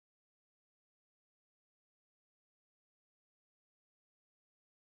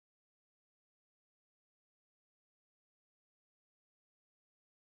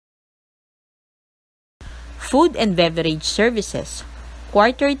Food and Beverage Services,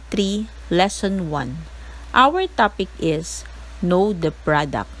 Quarter 3, Lesson 1. Our topic is Know the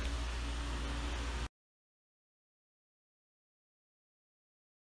Product.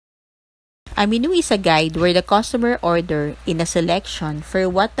 A menu is a guide where the customer order in a selection for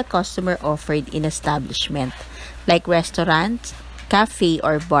what the customer offered in establishment, like restaurant, cafe,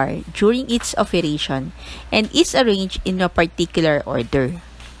 or bar during its operation, and is arranged in a particular order.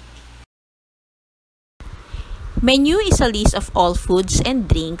 Menu is a list of all foods and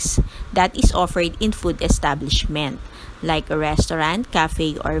drinks that is offered in food establishment, like a restaurant,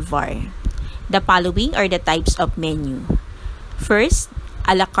 cafe, or bar. The following are the types of menu. First,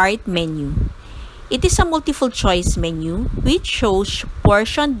 a la carte menu. It is a multiple choice menu which shows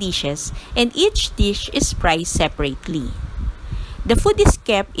portion dishes and each dish is priced separately. The food is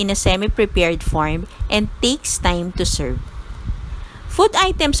kept in a semi-prepared form and takes time to serve. Food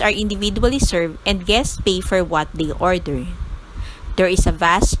items are individually served and guests pay for what they order. There is a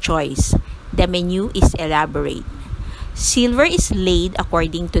vast choice. The menu is elaborate. Silver is laid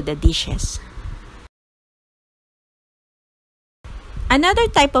according to the dishes. Another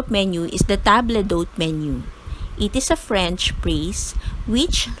type of menu is the table d'hôte menu. It is a French phrase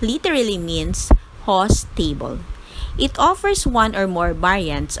which literally means host table. It offers one or more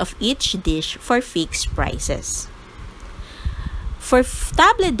variants of each dish for fixed prices. For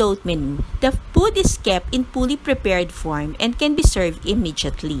table d'hôte menu, the food is kept in fully prepared form and can be served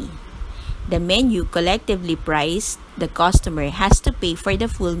immediately. The menu collectively priced, the customer has to pay for the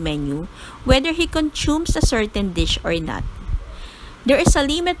full menu whether he consumes a certain dish or not. There is a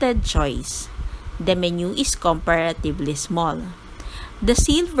limited choice. The menu is comparatively small. The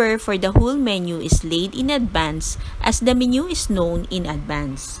silver for the whole menu is laid in advance as the menu is known in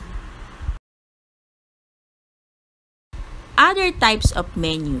advance. Other types of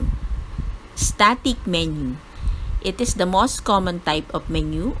menu. Static menu. It is the most common type of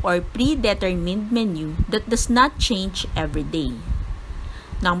menu or predetermined menu that does not change every day.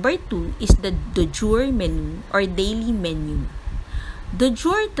 Number 2 is the du jour menu or daily menu. Du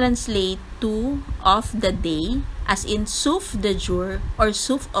jour translates to of the day, as in soup du jour or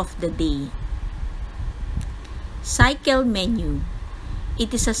soup of the day. Cycle menu.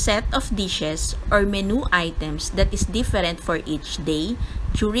 It is a set of dishes or menu items that is different for each day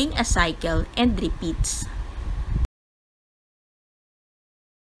during a cycle and repeats.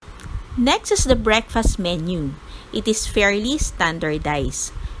 Next is the breakfast menu. It is fairly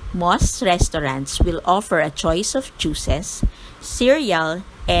standardized. Most restaurants will offer a choice of juices, cereal,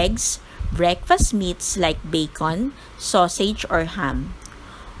 eggs, breakfast meats like bacon, sausage, or ham,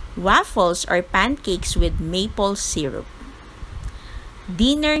 waffles or pancakes with maple syrup.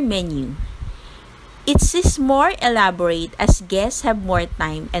 Dinner menu. It is more elaborate as guests have more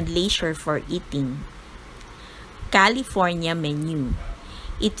time and leisure for eating. California menu.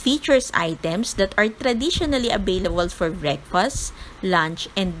 It features items that are traditionally available for breakfast, lunch,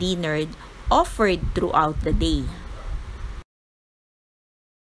 and dinner offered throughout the day.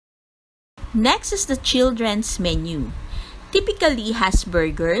 Next is the children's menu. Typically has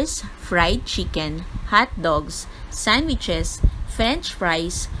burgers, fried chicken, hot dogs, sandwiches, French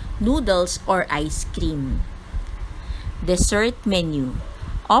fries, noodles, or ice cream. Dessert menu.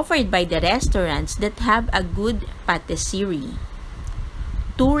 Offered by the restaurants that have a good patisserie.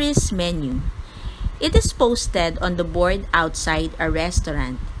 Tourist menu. It is posted on the board outside a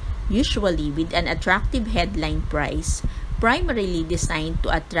restaurant, usually with an attractive headline price, primarily designed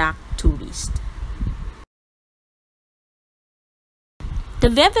to attract tourists. The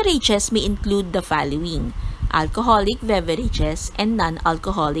beverages may include the following: alcoholic beverages and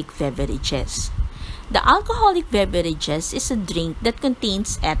non-alcoholic beverages. The alcoholic beverages is a drink that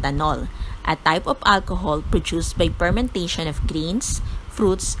contains ethanol, a type of alcohol produced by fermentation of grains,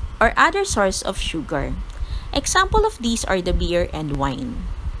 fruits, or other source of sugar. Example of these are the beer and wine.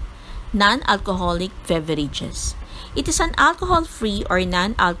 Non-alcoholic beverages. It is an alcohol-free or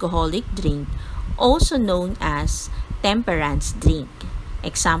non-alcoholic drink, also known as temperance drink.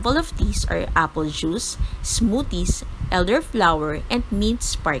 Example of these are apple juice, smoothies, elderflower, and mint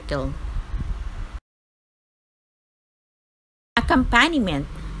sparkle. Accompaniment.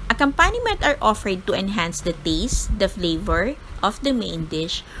 Accompaniment are offered to enhance the taste, the flavor of the main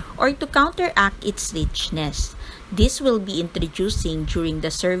dish, or to counteract its richness. This will be introducing during the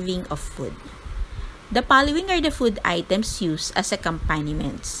serving of food. The following are the food items used as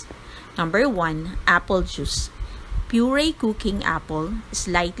accompaniments. Number 1, apple juice. Puree cooking apple,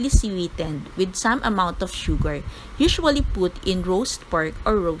 slightly sweetened with some amount of sugar, usually put in roast pork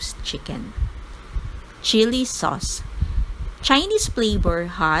or roast chicken. Chili sauce. Chinese flavor,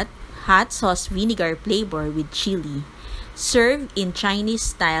 hot, hot sauce vinegar flavor with chili, served in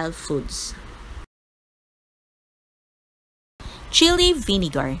Chinese-style foods. Chili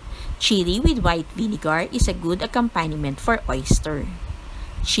vinegar. Chili with white vinegar is a good accompaniment for oyster.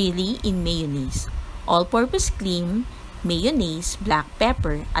 Chili in mayonnaise. All-purpose cream, mayonnaise, black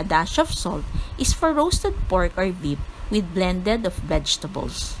pepper, a dash of salt is for roasted pork or beef with blended of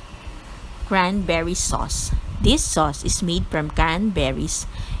vegetables. Cranberry sauce. This sauce is made from cranberries,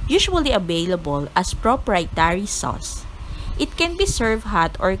 usually available as proprietary sauce. It can be served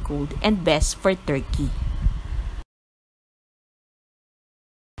hot or cold and best for turkey.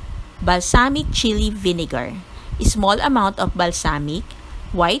 Balsamic chili vinegar. A small amount of balsamic,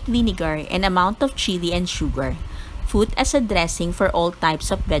 white vinegar, and amount of chili and sugar. Food as a dressing for all types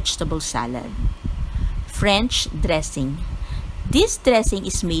of vegetable salad. French dressing. This dressing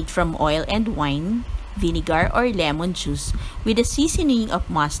is made from oil and wine, vinegar or lemon juice with a seasoning of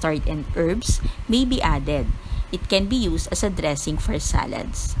mustard and herbs may be added. It can be used as a dressing for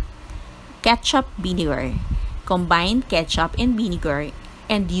salads. Ketchup vinegar. Combine ketchup and vinegar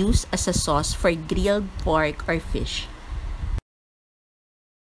and use as a sauce for grilled pork or fish.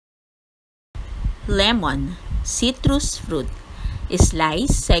 Lemon. Citrus fruit.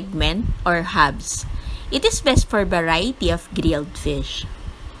 Slice, segment, or halves. It is best for variety of grilled fish.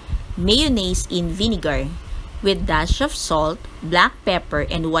 Mayonnaise in vinegar with dash of salt, black pepper,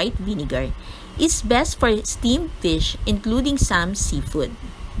 and white vinegar is best for steamed fish including some seafood.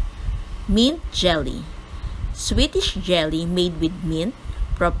 Mint jelly. Swedish jelly made with mint.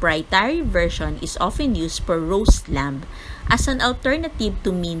 Proprietary version is often used for roast lamb as an alternative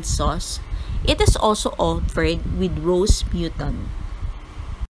to mint sauce. It is also offered with roast mutton.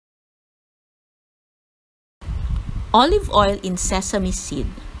 Olive oil in sesame seed.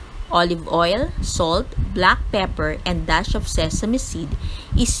 Olive oil, salt, black pepper, and dash of sesame seed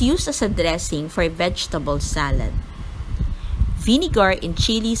is used as a dressing for vegetable salad. Vinegar in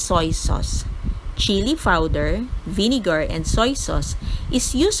chili soy sauce. Chili powder, vinegar, and soy sauce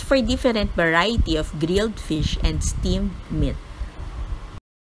is used for different variety of grilled fish and steamed meat.